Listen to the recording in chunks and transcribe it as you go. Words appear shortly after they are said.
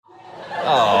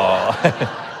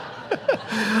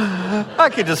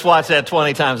I could just watch that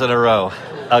 20 times in a row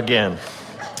again.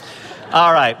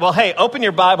 All right. Well, hey, open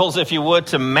your Bibles, if you would,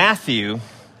 to Matthew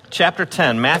chapter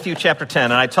 10. Matthew chapter 10.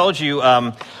 And I told you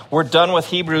we're done with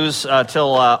Hebrews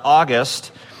till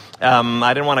August.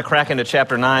 I didn't want to crack into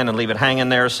chapter 9 and leave it hanging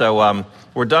there. So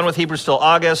we're done with Hebrews till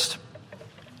August.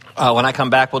 When I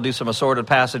come back, we'll do some assorted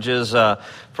passages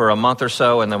for a month or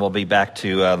so, and then we'll be back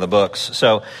to the books.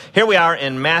 So here we are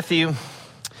in Matthew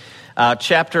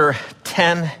chapter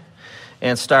 10,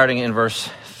 and starting in verse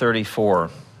 34.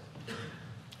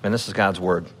 And this is God's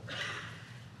word.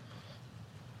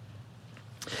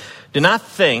 Do not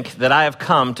think that I have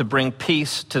come to bring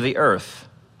peace to the earth.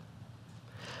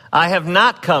 I have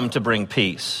not come to bring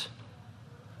peace,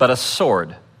 but a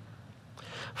sword.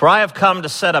 For I have come to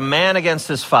set a man against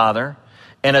his father,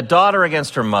 and a daughter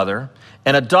against her mother,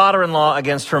 and a daughter-in-law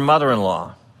against her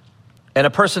mother-in-law. And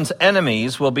a person's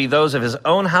enemies will be those of his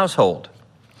own household.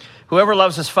 Whoever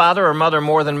loves his father or mother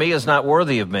more than me is not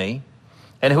worthy of me,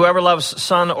 and whoever loves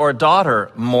son or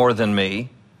daughter more than me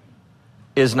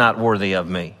is not worthy of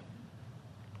me.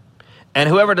 And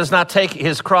whoever does not take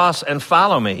his cross and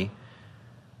follow me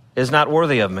is not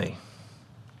worthy of me.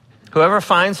 Whoever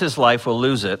finds his life will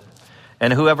lose it,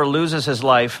 and whoever loses his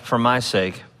life for my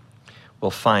sake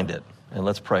will find it. And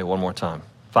let's pray one more time.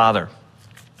 Father,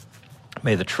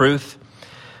 may the truth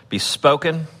be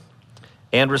spoken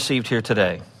and received here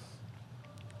today.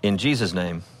 In Jesus'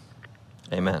 name,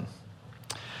 amen.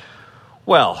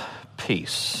 Well,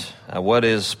 peace. What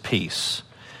is peace?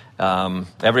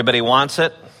 Everybody wants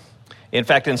it. In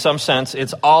fact, in some sense,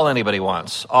 it's all anybody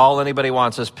wants. All anybody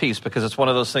wants is peace, because it's one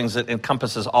of those things that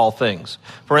encompasses all things.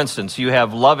 For instance, you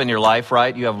have love in your life,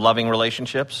 right? You have loving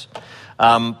relationships.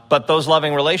 But those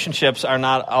loving relationships are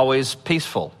not always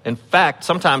peaceful. In fact,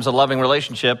 sometimes a loving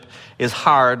relationship is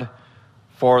hard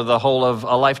for the whole of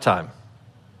a lifetime.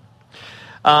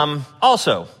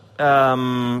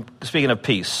 Speaking of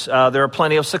peace, there are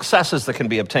plenty of successes that can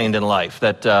be obtained in life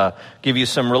that give you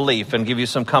some relief and give you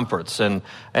some comforts. And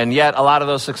yet a lot of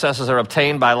those successes are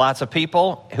obtained by lots of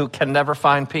people who can never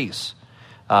find peace.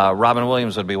 Robin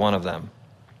Williams would be one of them.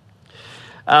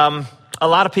 A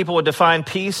lot of people would define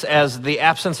peace as the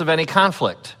absence of any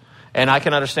conflict. And I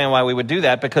can understand why we would do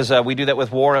that, because we do that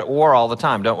with war all the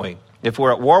time, don't we? If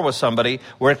we're at war with somebody,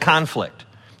 we're at conflict.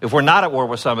 If we're not at war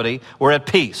with somebody, we're at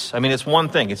peace. I mean, it's one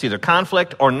thing. It's either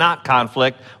conflict or not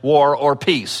conflict, war or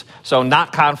peace. So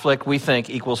not conflict, we think,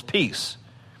 equals peace.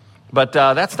 But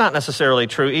that's not necessarily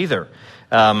true either,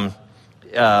 that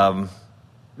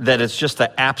it's just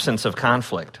the absence of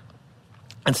conflict.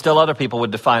 And still other people would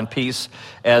define peace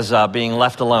as being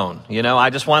left alone. You know,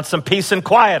 I just want some peace and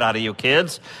quiet out of you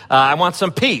kids. I want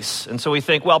some peace. And so we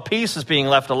think, well, peace is being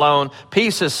left alone.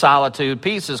 Peace is solitude.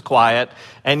 Peace is quiet.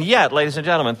 And yet, ladies and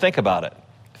gentlemen, think about it.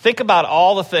 Think about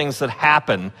all the things that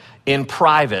happen in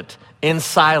private, in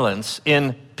silence,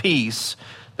 in peace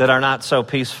that are not so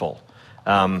peaceful.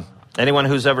 Anyone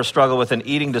who's ever struggled with an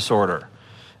eating disorder,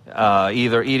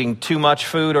 either eating too much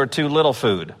food or too little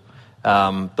food,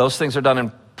 those things are done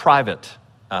in private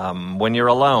when you're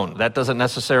alone. That doesn't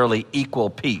necessarily equal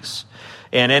peace.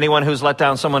 And anyone who's let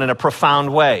down someone in a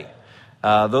profound way,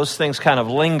 those things kind of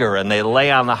linger and they lay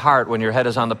on the heart when your head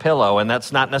is on the pillow, and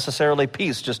that's not necessarily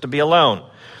peace just to be alone.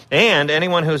 And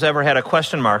anyone who's ever had a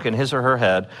question mark in his or her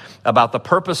head about the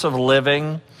purpose of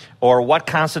living, or what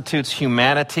constitutes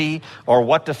humanity, or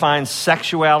what defines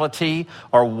sexuality,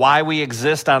 or why we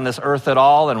exist on this earth at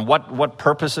all, and what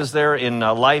purpose is there in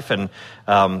life, and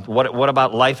what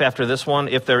about life after this one,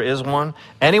 if there is one.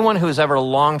 Anyone who's ever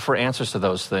longed for answers to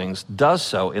those things does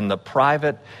so in the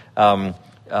private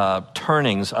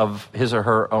turnings of his or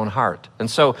her own heart. And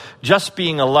so just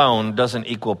being alone doesn't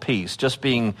equal peace. Just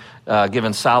being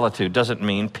given solitude doesn't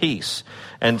mean peace.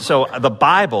 And so the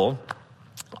Bible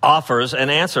offers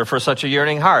an answer for such a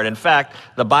yearning heart. In fact,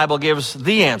 the Bible gives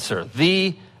the answer,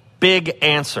 the big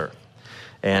answer.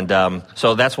 And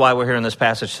so that's why we're here in this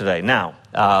passage today. Now,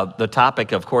 the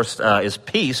topic, of course, is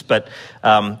peace, but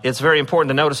it's very important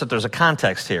to notice that there's a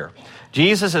context here.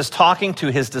 Jesus is talking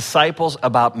to his disciples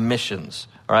about missions.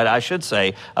 All right, I should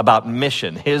say about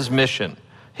mission,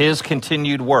 his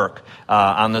continued work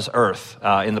on this earth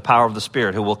in the power of the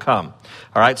Spirit who will come.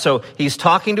 All right, so he's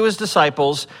talking to his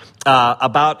disciples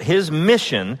about his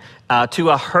mission to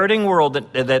a hurting world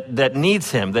that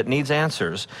needs him, that needs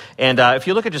answers. And if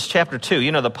you look at just chapter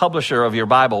 2, the publisher of your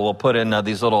Bible will put in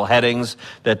these little headings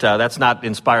that's not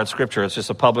inspired scripture. It's just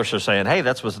a publisher saying, hey,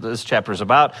 that's what this chapter is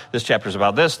about. This chapter is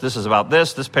about this. This is about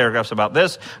this. This paragraph's about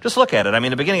this. Just look at it. I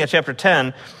mean, the beginning of chapter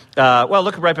 10,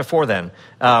 look right before then.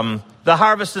 The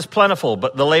harvest is plentiful,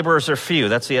 but the laborers are few.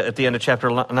 That's at the end of chapter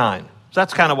 9. So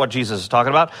that's kind of what Jesus is talking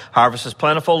about. Harvest is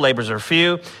plentiful, laborers are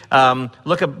few.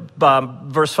 Look at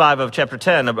verse 5 of chapter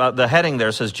 10. About the heading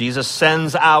there says Jesus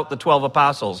sends out the 12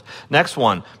 apostles. Next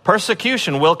one,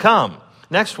 persecution will come.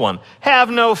 Next one, have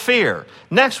no fear.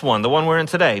 Next one, the one we're in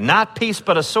today, not peace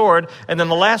but a sword. And then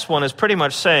the last one is pretty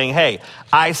much saying, hey,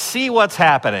 I see what's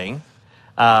happening,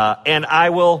 and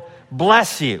I will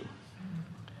bless you.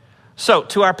 So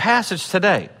to our passage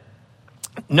today,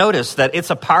 notice that it's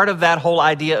a part of that whole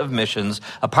idea of missions,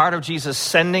 a part of Jesus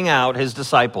sending out his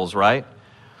disciples, right?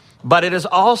 But it is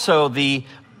also the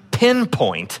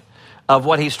pinpoint of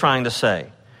what he's trying to say.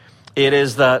 It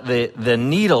is the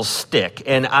needle stick,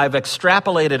 and I've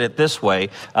extrapolated it this way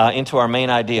into our main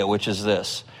idea, which is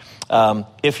this.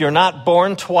 If you're not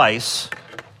born twice,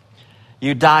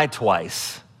 you die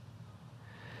twice.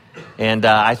 And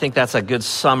I think that's a good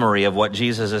summary of what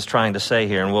Jesus is trying to say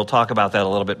here, and we'll talk about that a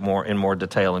little bit more in more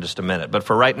detail in just a minute. But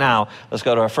for right now, let's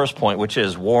go to our first point, which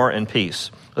is war and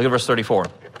peace. Look at verse 34.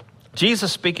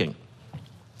 Jesus speaking,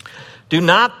 do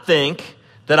not think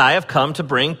that I have come to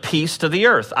bring peace to the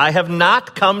earth. I have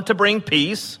not come to bring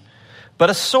peace, but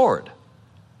a sword.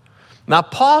 Now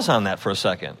pause on that for a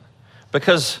second,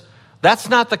 because that's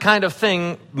not the kind of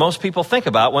thing most people think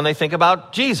about when they think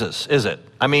about Jesus, is it?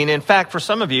 I mean, in fact, for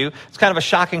some of you, it's kind of a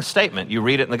shocking statement. You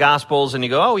read it in the Gospels and you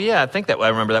go, oh yeah, I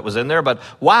remember that was in there, but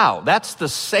wow, that's the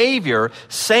Savior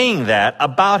saying that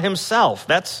about himself.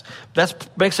 That's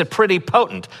makes it pretty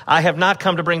potent. I have not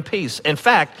come to bring peace. In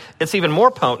fact, it's even more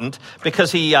potent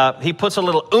because he puts a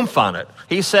little oomph on it.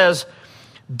 He says,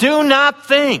 do not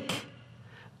think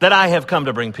that I have come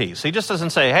to bring peace. He just doesn't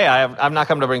say, hey, I've not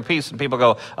come to bring peace. And people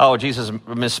go, oh, Jesus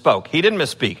misspoke. He didn't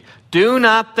misspeak. Do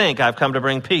not think I've come to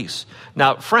bring peace.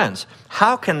 Now, friends,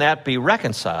 how can that be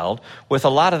reconciled with a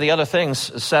lot of the other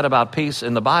things said about peace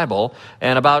in the Bible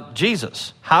and about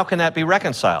Jesus? How can that be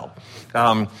reconciled?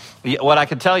 What I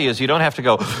can tell you is you don't have to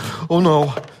go, oh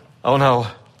no,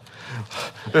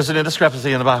 there's an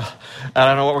indiscrepancy in the Bible. I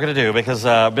don't know what we're going to do because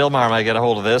Bill Maher might get a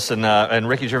hold of this, and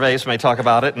Ricky Gervais may talk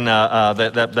about it, and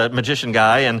that magician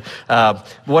guy. And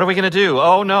what are we going to do?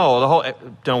 Oh no,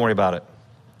 don't worry about it.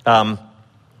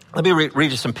 Let me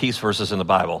read you some peace verses in the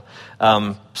Bible.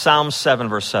 Psalm 7,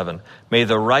 verse 7. May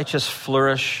the righteous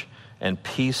flourish and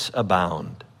peace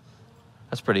abound.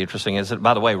 That's pretty interesting, isn't it?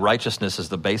 By the way, righteousness is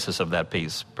the basis of that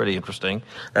peace. Pretty interesting.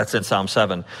 That's in Psalm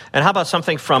 7. And how about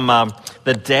something from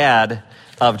the dad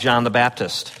of John the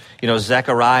Baptist?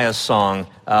 Zechariah's song,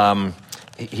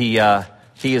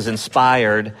 he is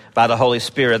inspired by the Holy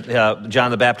Spirit,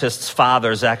 John the Baptist's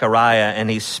father, Zechariah, and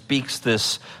he speaks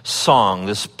this song,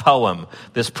 this poem,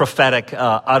 this prophetic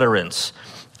utterance.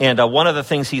 And one of the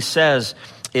things he says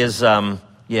is,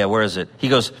 where is it? He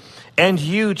goes, and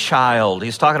you, child,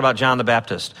 he's talking about John the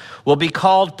Baptist, will be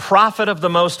called prophet of the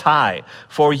Most High,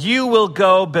 for you will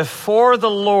go before the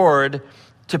Lord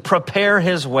to prepare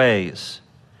his ways,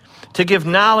 to give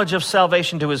knowledge of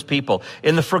salvation to his people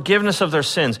in the forgiveness of their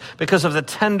sins because of the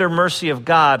tender mercy of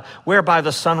God, whereby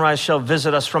the sunrise shall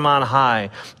visit us from on high,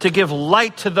 to give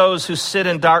light to those who sit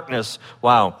in darkness.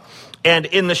 Wow. And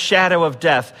in the shadow of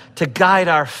death, to guide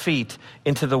our feet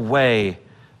into the way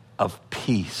of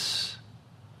peace.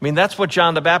 I mean, that's what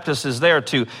John the Baptist is there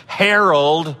to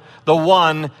herald, the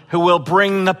one who will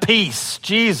bring the peace,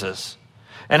 Jesus.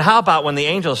 And how about when the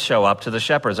angels show up to the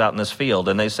shepherds out in this field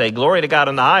and they say, glory to God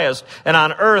in the highest, and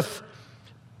on earth,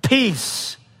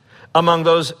 peace among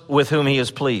those with whom he is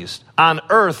pleased. On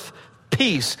earth,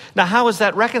 peace. Now, how is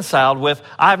that reconciled with,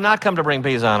 I have not come to bring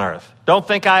peace on earth? Don't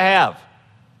think I have.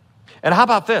 And how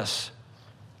about this?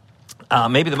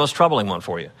 Maybe the most troubling one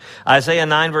for you. Isaiah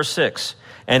 9, verse 6.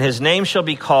 And his name shall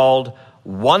be called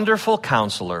Wonderful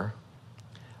Counselor,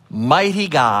 Mighty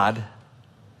God,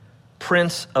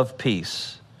 Prince of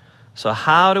Peace. So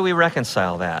how do we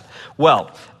reconcile that?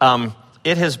 Well,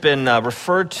 it has been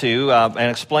referred to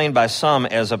and explained by some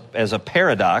as a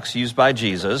paradox used by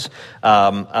Jesus.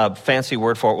 A fancy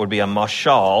word for it would be a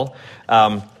mashal,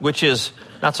 which is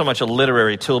not so much a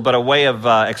literary tool, but a way of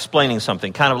explaining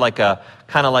something, kind of like a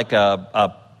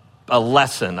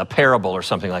lesson, a parable or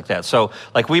something like that. So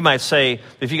like we might say,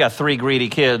 if you got 3 greedy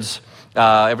kids,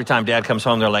 every time dad comes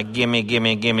home, they're like, gimme,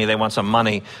 gimme, gimme, they want some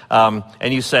money.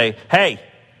 And you say, hey,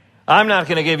 I'm not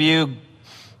going to give you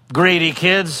greedy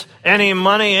kids any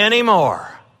money anymore.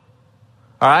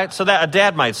 All right, so that a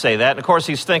dad might say that. And of course,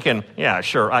 he's thinking, yeah,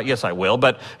 sure, yes, I will.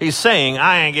 But he's saying,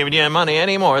 I ain't giving you any money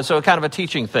anymore. So kind of a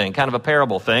teaching thing, kind of a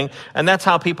parable thing. And that's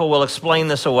how people will explain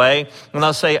this away. And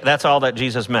they'll say that's all that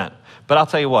Jesus meant. But I'll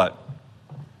tell you what,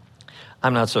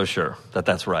 I'm not so sure that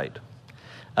that's right.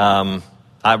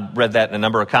 I've read that in a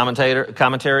number of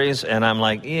commentaries, and I'm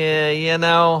like,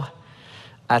 yeah,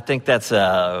 I think that's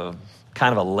a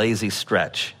kind of a lazy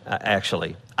stretch,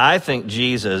 actually. I think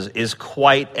Jesus is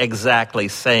quite exactly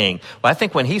saying, well, I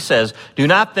think when he says, do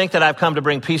not think that I've come to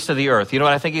bring peace to the earth, you know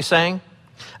what I think he's saying?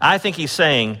 I think he's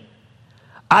saying,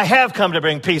 I have come to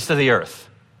bring peace to the earth,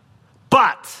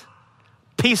 but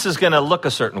peace is going to look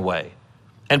a certain way.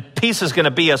 And peace is going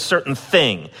to be a certain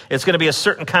thing. It's going to be a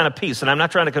certain kind of peace. And I'm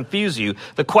not trying to confuse you.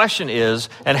 The question is,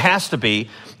 and has to be,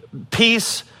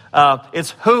 peace,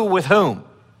 it's who with whom?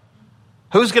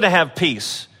 Who's going to have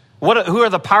peace? Who are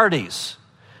the parties?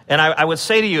 And I would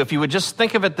say to you, if you would just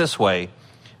think of it this way,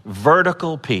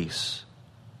 vertical peace.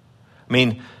 I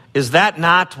mean, is that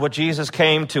not what Jesus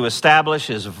came to establish,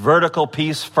 is vertical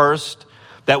peace first?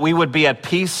 That we would be at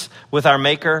peace with our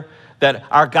Maker? That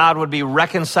our God would be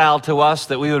reconciled to us,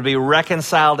 that we would be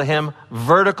reconciled to him?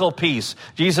 Vertical peace.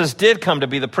 Jesus did come to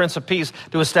be the Prince of Peace,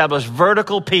 to establish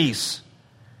vertical peace.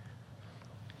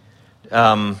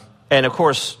 And of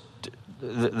course,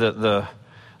 the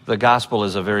gospel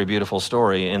is a very beautiful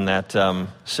story in that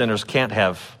sinners can't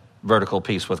have vertical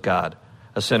peace with God.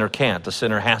 A sinner can't. A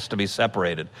sinner has to be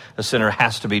separated. A sinner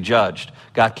has to be judged.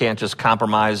 God can't just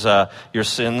compromise your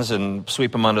sins and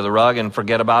sweep them under the rug and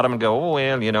forget about them and go, oh,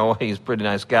 well, he's a pretty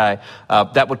nice guy.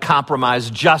 That would compromise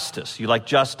justice. You like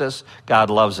justice? God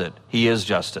loves it. He is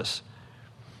justice.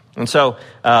 And so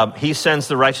he sends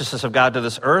the righteousness of God to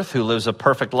this earth, who lives a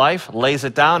perfect life, lays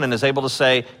it down, and is able to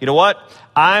say, you know what?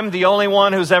 I'm the only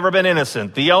one who's ever been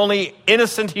innocent, the only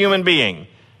innocent human being.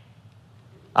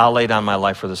 I'll lay down my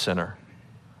life for the sinner.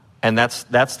 And that's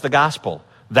the gospel.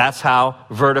 That's how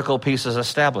vertical peace is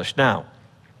established. Now,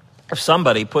 if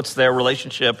somebody puts their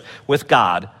relationship with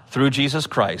God through Jesus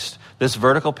Christ, this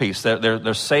vertical peace,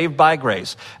 they're saved by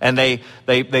grace, and they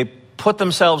put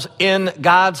themselves in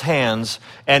God's hands,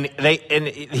 and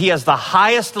he has the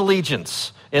highest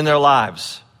allegiance in their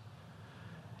lives,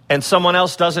 and someone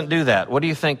else doesn't do that, what do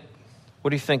you think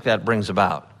that brings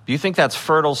about? Do you think that's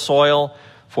fertile soil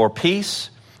for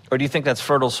peace, or do you think that's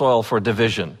fertile soil for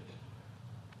division?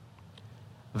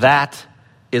 That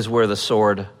is where the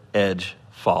sword edge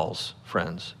falls,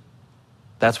 friends.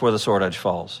 That's where the sword edge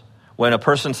falls. When a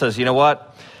person says, you know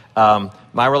what?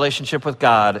 My relationship with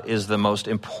God is the most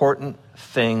important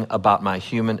thing about my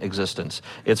human existence.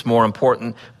 It's more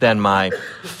important than my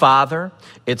father.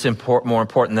 It's more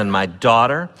important than my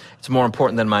daughter. It's more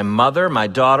important than my mother, my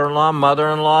daughter-in-law,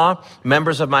 mother-in-law,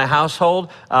 members of my household,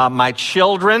 my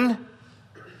children.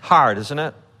 Hard, isn't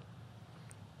it?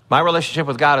 My relationship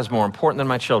with God is more important than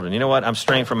my children. You know what? I'm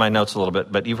straying from my notes a little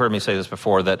bit, but you've heard me say this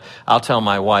before, that I'll tell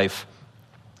my wife,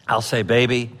 I'll say,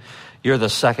 baby, you're the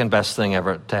second best thing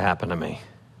ever to happen to me.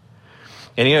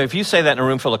 And if you say that in a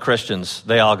room full of Christians,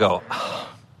 they all go, oh.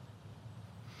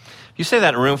 If you say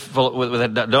that in a room full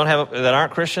that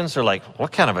aren't Christians, they're like,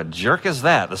 what kind of a jerk is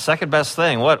that? The second best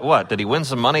thing? What? Did he win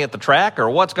some money at the track, or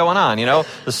what's going on?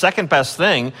 The second best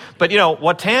thing. But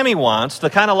what Tammy wants, the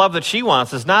kind of love that she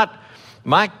wants, is not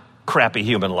my crappy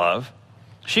human love.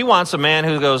 She wants a man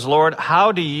who goes, Lord,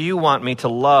 how do you want me to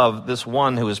love this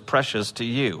one who is precious to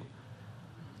you?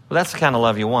 Well, that's the kind of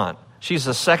love you want. She's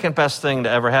the second best thing to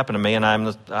ever happen to me, and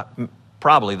I'm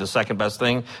probably the second best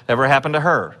thing that ever happened to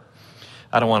her.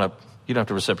 I don't want to, you don't have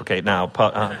to reciprocate now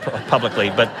publicly,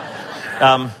 but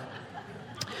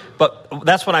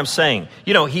that's what I'm saying.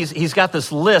 He's got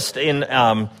this list in,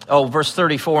 verse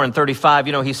 34 and 35.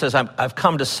 He says, I've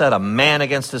come to set a man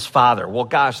against his father. Well,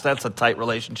 gosh, that's a tight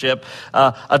relationship.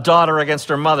 A daughter against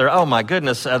her mother. Oh, my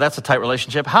goodness, that's a tight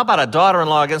relationship. How about a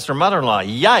daughter-in-law against her mother-in-law?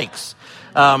 Yikes.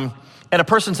 And a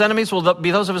person's enemies will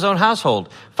be those of his own household.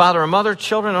 Father and mother,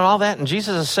 children, and all that. And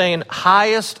Jesus is saying,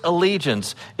 highest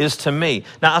allegiance is to me.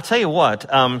 Now, I'll tell you what.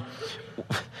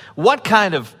 What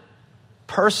kind of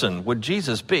person would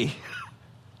Jesus be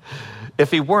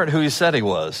if he weren't who he said he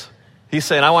was? He's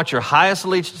saying, I want your highest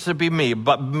allegiance to be me,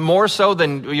 but more so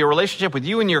than your relationship with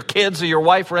you and your kids or your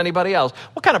wife or anybody else.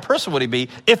 What kind of person would he be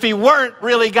if he weren't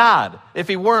really God, if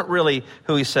he weren't really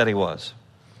who he said he was?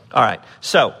 All right,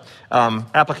 so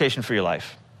application for your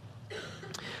life.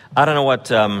 I don't know what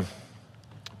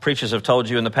preachers have told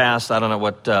you in the past. I don't know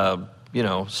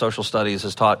what social studies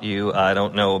has taught you. I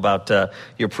don't know about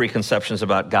your preconceptions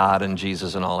about God and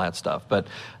Jesus and all that stuff. But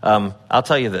I'll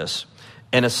tell you this.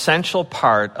 An essential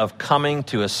part of coming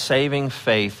to a saving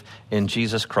faith in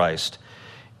Jesus Christ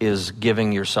is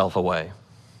giving yourself away,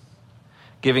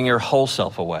 giving your whole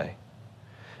self away.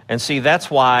 And see, that's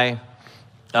why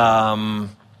I'm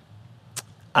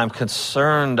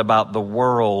concerned about the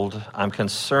world. I'm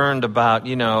concerned about,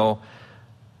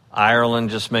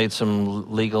 Ireland just made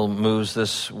some legal moves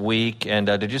this week. And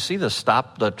did you see the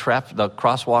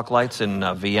crosswalk lights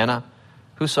in Vienna?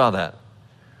 Who saw that?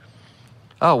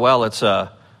 Oh, well, it's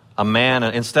a man.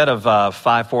 Instead of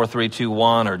 5, 4, 3, 2,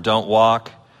 1 or don't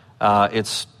walk,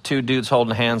 it's two dudes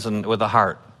holding hands with a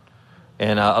heart.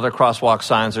 And other crosswalk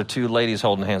signs are two ladies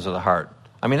holding hands with a heart.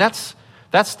 I mean, that's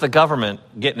the government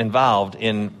getting involved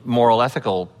in moral,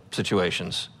 ethical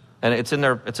situations. And it's in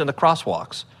the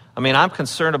crosswalks. I mean, I'm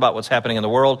concerned about what's happening in the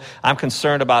world. I'm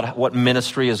concerned about what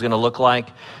ministry is going to look like,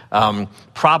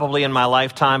 probably in my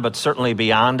lifetime, but certainly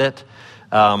beyond it.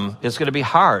 It's going to be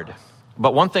hard.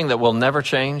 But one thing that will never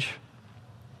change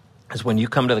is when you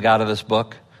come to the God of this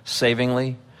book,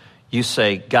 savingly, you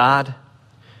say, God,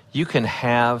 you can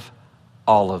have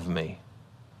all of me,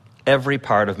 every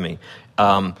part of me.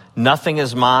 Nothing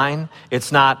is mine.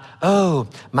 It's not, oh,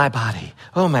 my body.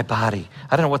 Oh, my body.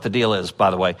 I don't know what the deal is, by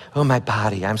the way. Oh, my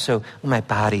body. My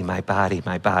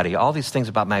body. All these things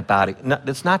about my body. No,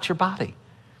 it's not your body.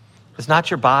 It's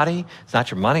not your body. It's not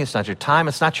your money. It's not your time.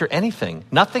 It's not your anything.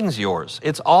 Nothing's yours.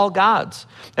 It's all God's.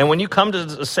 And when you come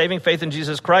to saving faith in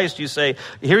Jesus Christ, you say,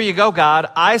 here you go, God.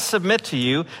 I submit to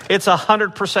you. It's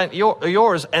 100%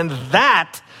 yours. And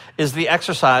that is the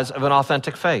exercise of an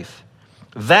authentic faith.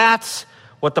 That's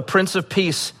what the Prince of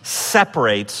Peace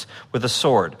separates with a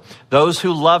sword. Those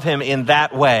who love him in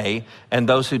that way and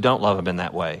those who don't love him in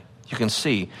that way. You can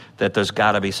see that there's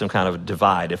got to be some kind of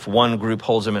divide. If one group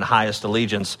holds him in highest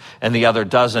allegiance and the other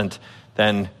doesn't,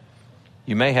 then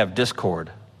you may have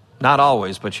discord. Not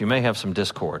always, but you may have some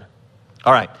discord.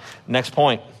 All right, next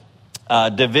point.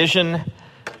 Division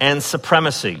and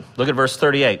supremacy. Look at verse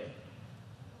 38.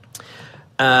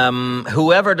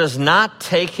 Whoever does not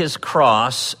take his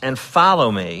cross and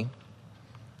follow me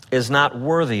is not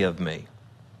worthy of me.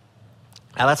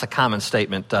 Now, that's a common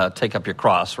statement, take up your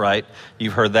cross, right?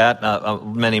 You've heard that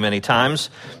many, many times.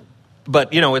 But,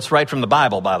 it's right from the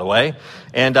Bible, by the way.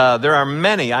 And there are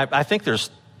many, I think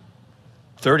there's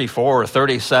 34 or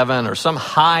 37 or some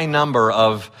high number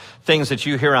of things that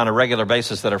you hear on a regular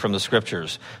basis that are from the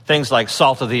Scriptures. Things like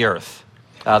salt of the earth,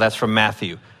 that's from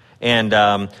Matthew. And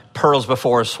pearls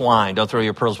before swine. Don't throw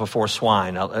your pearls before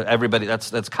swine. Everybody,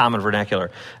 that's common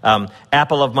vernacular.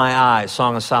 Apple of my eye,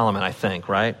 Song of Solomon, I think,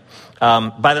 right?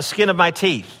 By the skin of my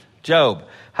teeth, Job.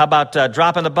 How about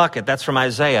drop in the bucket? That's from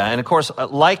Isaiah. And of course,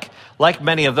 like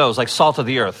many of those, like salt of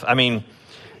the earth, I mean,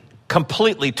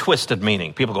 completely twisted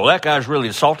meaning. People go, that guy's really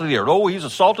the salt of the earth. Oh, he's the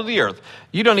salt of the earth.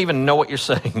 You don't even know what you're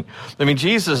saying. I mean,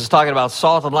 Jesus is talking about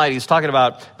salt and light. He's talking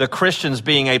about the Christians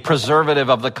being a preservative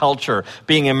of the culture,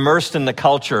 being immersed in the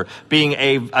culture, being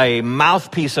a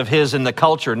mouthpiece of his in the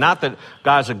culture. Not that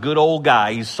God's a good old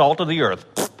guy. He's salt of the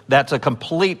earth. That's a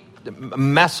complete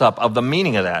mess up of the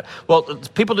meaning of that. Well,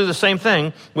 people do the same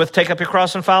thing with take up your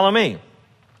cross and follow me.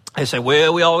 They say,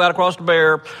 well, we all got a cross to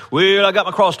bear. Well, I got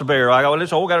my cross to bear. I got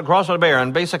a cross to bear.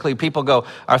 And basically people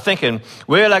are thinking,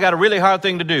 well, I got a really hard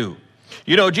thing to do.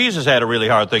 Jesus had a really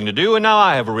hard thing to do, and now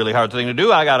I have a really hard thing to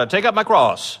do. I got to take up my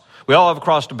cross. We all have a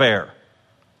cross to bear.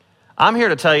 I'm here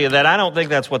to tell you that I don't think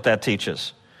that's what that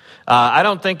teaches. I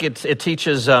don't think it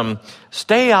teaches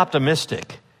stay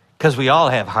optimistic because we all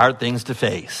have hard things to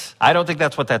face. I don't think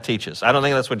that's what that teaches. I don't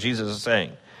think that's what Jesus is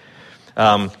saying.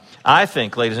 I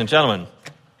think, ladies and gentlemen,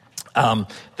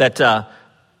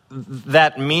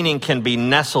 that meaning can be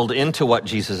nestled into what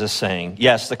Jesus is saying.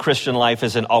 Yes, the Christian life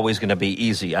isn't always going to be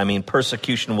easy. I mean,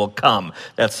 persecution will come.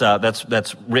 That's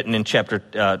written in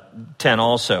chapter 10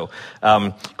 also.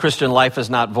 Christian life is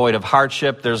not void of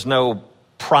hardship. There's no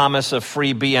promise of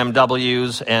free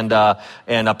BMWs and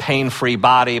a pain-free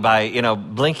body by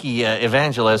blinky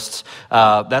evangelists.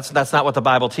 That's not what the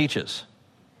Bible teaches.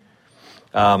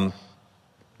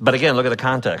 But again, look at the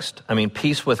context. I mean,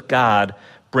 peace with God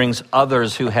brings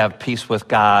others who have peace with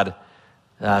God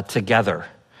together.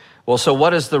 Well, so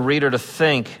what is the reader to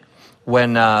think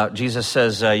when Jesus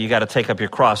says you got to take up your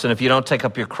cross? And if you don't take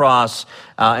up your cross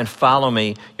and follow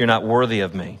me, you're not worthy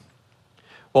of me.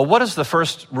 Well, what is the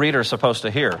first reader supposed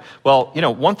to hear? Well,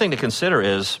 one thing to consider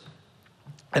is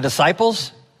the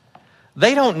disciples,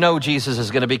 they don't know Jesus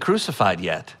is going to be crucified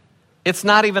yet. It's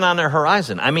not even on their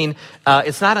horizon. I mean,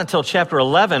 it's not until chapter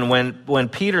 11 when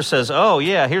Peter says, oh,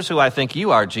 yeah, here's who I think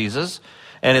you are, Jesus,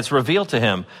 and it's revealed to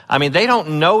him. I mean, they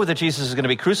don't know that Jesus is going to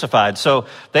be crucified, so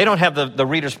they don't have the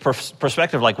reader's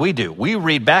perspective like we do. We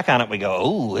read back on it, we go,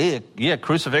 oh, yeah,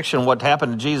 crucifixion, what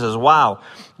happened to Jesus, wow.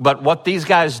 But what these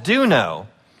guys do know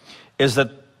is that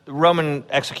Roman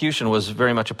execution was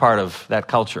very much a part of that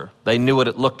culture. They knew what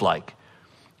it looked like.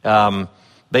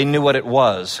 They knew what it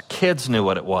was. Kids knew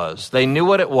what it was. They knew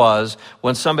what it was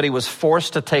when somebody was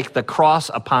forced to take the cross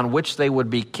upon which they would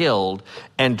be killed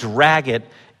and drag it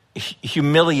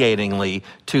humiliatingly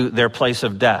to their place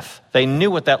of death. They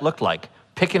knew what that looked like,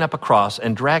 picking up a cross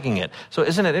and dragging it. So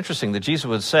isn't it interesting that Jesus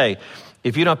would say,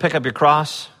 if you don't pick up your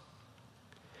cross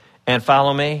and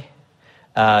follow me,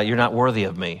 you're not worthy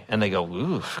of me. And they go,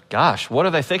 ooh, gosh, what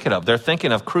are they thinking of? They're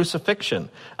thinking of crucifixion.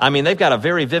 I mean, they've got a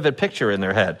very vivid picture in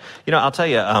their head. You know, I'll tell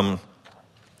you,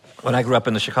 when I grew up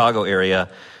in the Chicago area,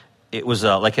 it was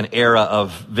like an era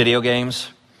of video games.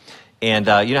 And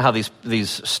you know how these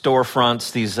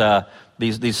storefronts,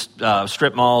 these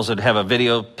strip malls would have a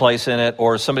video place in it,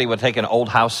 or somebody would take an old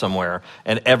house somewhere,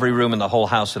 and every room in the whole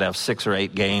house would have 6 or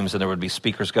 8 games, and there would be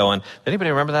speakers going.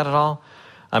 Anybody remember that at all?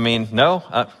 I mean,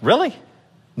 no? Really?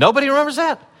 Nobody remembers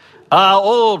that?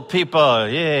 Old people,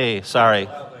 yay, sorry.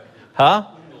 Huh?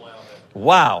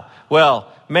 Wow.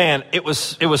 Well, man, it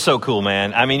was so cool,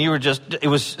 man. I mean, it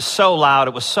was so loud,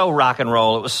 it was so rock and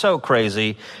roll, it was so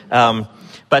crazy.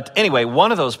 But anyway,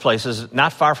 one of those places,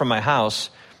 not far from my house,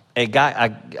 a guy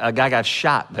got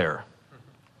shot there.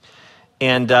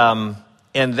 And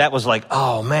that was like,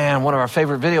 oh man, one of our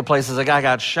favorite video places, a guy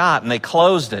got shot, and they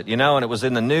closed it, and it was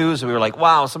in the news. And we were like,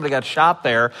 wow, somebody got shot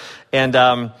there. And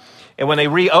when they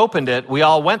reopened it, we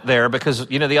all went there because,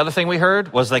 the other thing we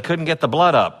heard was they couldn't get the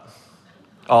blood up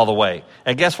all the way.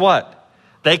 And guess what?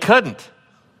 They couldn't.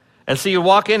 And so you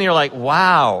walk in and you're like,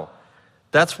 wow,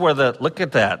 that's where look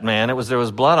at that, man. There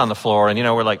was blood on the floor. And,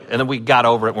 we're like, and then we got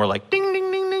over it and we're like, ding, ding,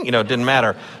 ding, ding. It didn't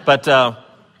matter. But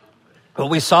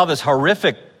we saw this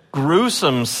horrific,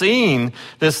 gruesome scene,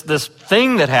 this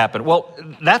thing that happened. Well,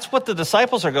 that's what the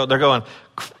disciples are going. They're going,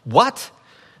 what?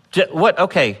 What?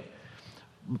 Okay.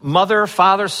 Mother,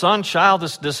 father, son, child,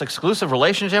 this exclusive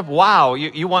relationship. Wow.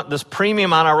 You want this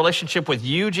premium on our relationship with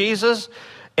you, Jesus?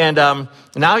 And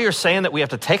now you're saying that we have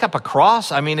to take up a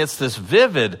cross? I mean, it's this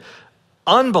vivid,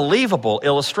 unbelievable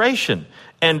illustration.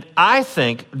 And I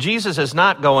think Jesus is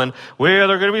not going, well,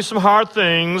 there are going to be some hard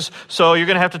things, so you're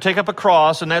going to have to take up a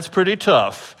cross, and that's pretty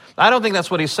tough. I don't think that's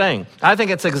what he's saying. I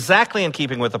think it's exactly in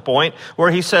keeping with the point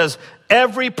where he says,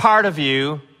 every part of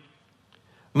you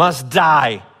must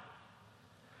die.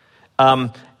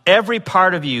 Every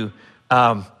part of you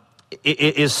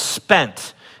is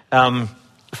spent.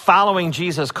 Following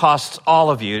Jesus costs all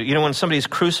of you. When somebody's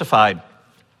crucified,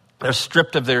 they're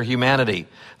stripped of their humanity.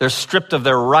 They're stripped of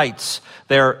their rights.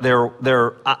 They're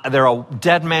a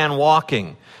dead man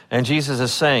walking. And Jesus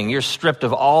is saying, you're stripped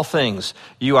of all things.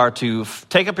 You are to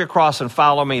take up your cross and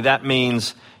follow me. That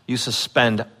means you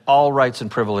suspend all rights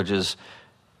and privileges.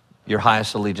 Your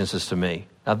highest allegiance is to me.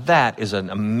 Now that is an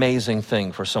amazing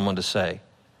thing for someone to say.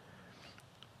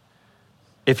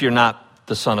 If you're not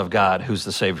the Son of God, who's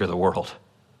the Savior of the world.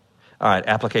 All right,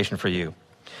 application for you.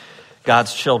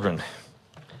 God's children,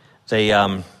 they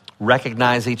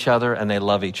recognize each other and they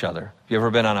love each other. Have you ever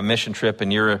been on a mission trip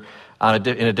and you're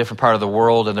in a different part of the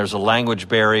world and there's a language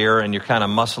barrier and you're kind of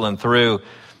muscling through?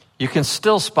 You can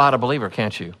still spot a believer,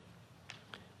 can't you?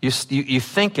 You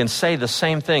think and say the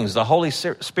same things. The Holy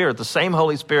Spirit, the same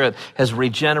Holy Spirit has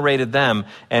regenerated them,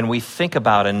 and we think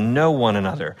about and know one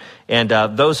another. And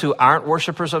those who aren't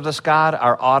worshipers of this God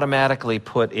are automatically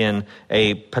put in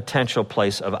a potential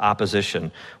place of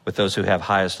opposition with those who have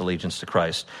highest allegiance to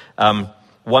Christ.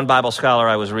 One Bible scholar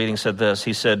I was reading said this.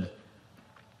 He said,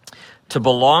 to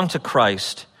belong to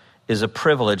Christ is a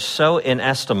privilege so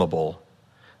inestimable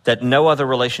that no other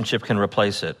relationship can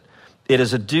replace it. It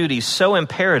is a duty so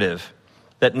imperative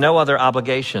that no other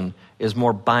obligation is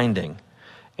more binding.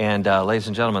 And ladies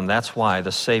and gentlemen, that's why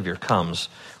the Savior comes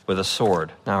with a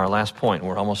sword. Now our last point,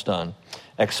 we're almost done.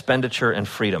 Expenditure and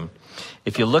freedom.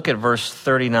 If you look at verse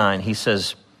 39, he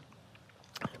says,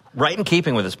 right in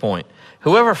keeping with his point,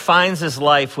 whoever finds his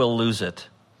life will lose it.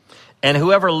 And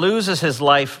whoever loses his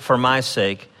life for my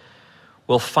sake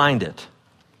will find it.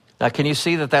 Now, can you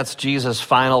see that that's Jesus'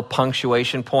 final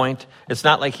punctuation point? It's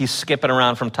not like he's skipping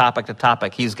around from topic to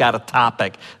topic. He's got a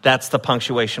topic. That's the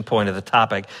punctuation point of the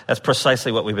topic. That's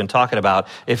precisely what we've been talking about.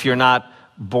 If you're not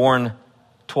born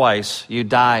twice, you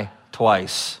die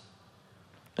twice.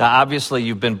 Now, obviously,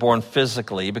 you've been born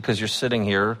physically because you're sitting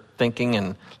here thinking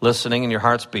and listening and your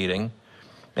heart's beating.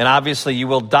 And obviously, you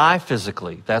will die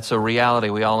physically. That's a reality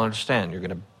we all understand. You're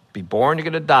going to be born, you're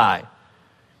going to die.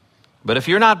 But if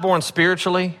you're not born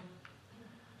spiritually,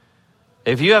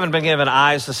 if you haven't been given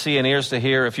eyes to see and ears to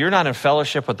hear, if you're not in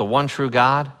fellowship with the one true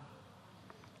God,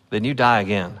 then you die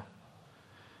again.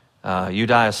 you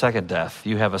die a second death.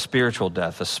 You have a spiritual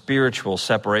death, a spiritual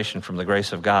separation from the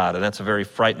grace of God. And that's a very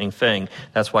frightening thing.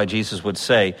 That's why Jesus would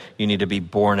say you need to be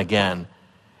born again.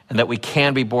 And that we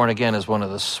can be born again is one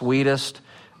of the sweetest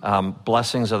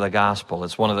blessings of the gospel.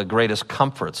 It's one of the greatest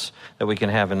comforts that we can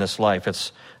have in this life.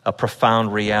 It's a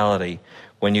profound reality.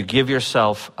 When you give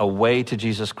yourself away to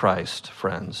Jesus Christ,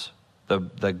 friends,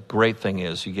 the great thing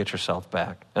is you get yourself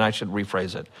back. And I should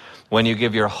rephrase it. When you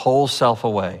give your whole self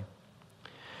away,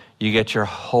 you get your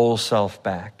whole self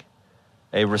back.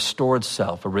 A restored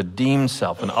self, a redeemed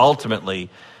self, and ultimately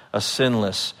a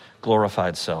sinless,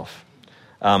 glorified self.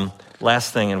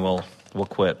 Last thing, and we'll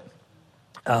quit.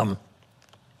 A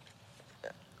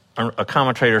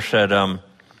commentator said,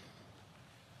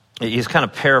 he's kind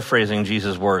of paraphrasing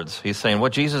Jesus' words. He's saying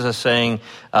what Jesus is saying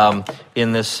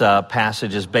in this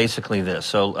passage is basically this.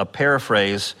 So a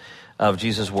paraphrase of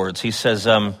Jesus' words. He says,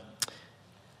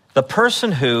 the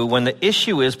person who, when the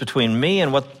issue is between me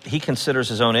and what he considers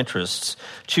his own interests,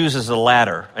 chooses the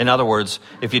latter. In other words,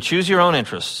 if you choose your own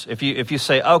interests, if you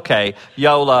say, okay,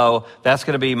 YOLO, that's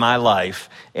going to be my life,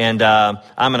 and I'm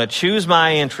going to choose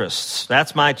my interests.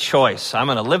 That's my choice. I'm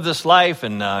going to live this life,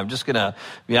 and I'm just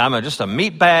a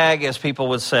meat bag, as people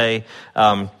would say.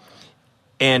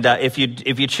 If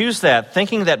you choose that,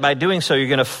 thinking that by doing so you're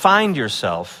going to find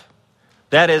yourself,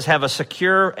 that is, have a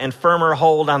secure and firmer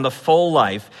hold on the full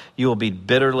life, you will be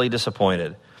bitterly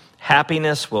disappointed.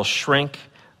 Happiness will shrink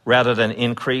rather than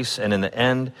increase, and in the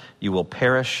end, you will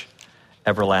perish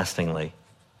everlastingly.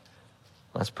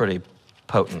 That's pretty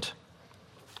potent.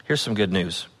 Here's some good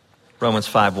news. Romans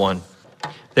 5:1.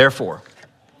 Therefore,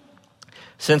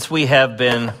 since we have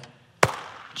been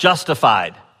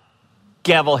justified,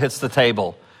 gavel hits the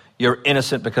table, you're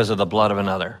innocent because of the blood of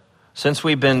another. Since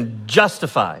we've been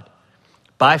justified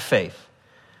by faith,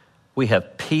 we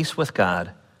have peace with God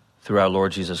through our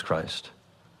Lord Jesus Christ.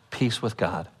 Peace with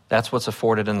God. That's what's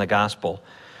afforded in the gospel.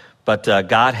 But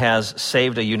God has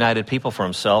saved a united people for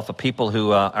himself, a people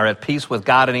who are at peace with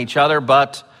God and each other,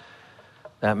 but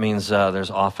that means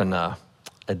there's often a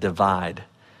divide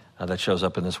that shows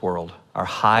up in this world. Our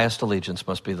highest allegiance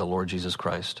must be the Lord Jesus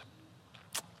Christ.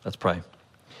 Let's pray.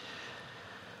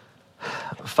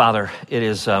 Father, it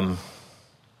is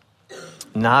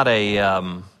not a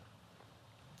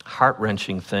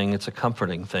heart-wrenching thing. It's a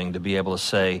comforting thing to be able to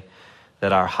say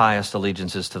that our highest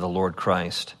allegiance is to the Lord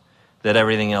Christ, that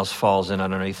everything else falls in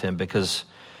underneath him, because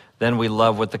then we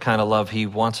love with the kind of love he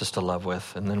wants us to love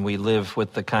with, and then we live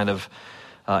with the kind of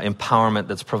empowerment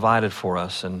that's provided for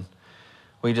us. And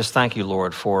we just thank you,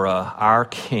 Lord, for our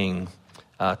King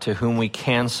to whom we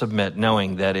can submit,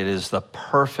 knowing that it is the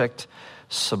perfect,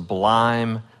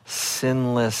 sublime,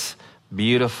 sinless,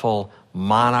 beautiful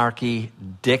monarchy,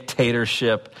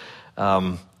 dictatorship,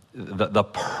 the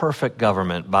perfect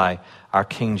government by our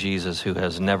King Jesus, who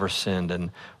has never sinned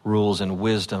and rules in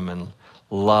wisdom and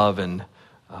love and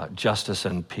justice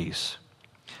and peace.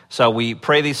 So we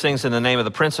pray these things in the name of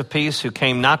the Prince of Peace, who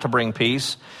came not to bring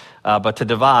peace, but to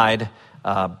divide,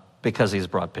 because he's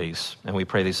brought peace. And we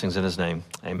pray these things in his name.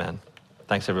 Amen.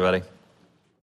 Thanks, everybody.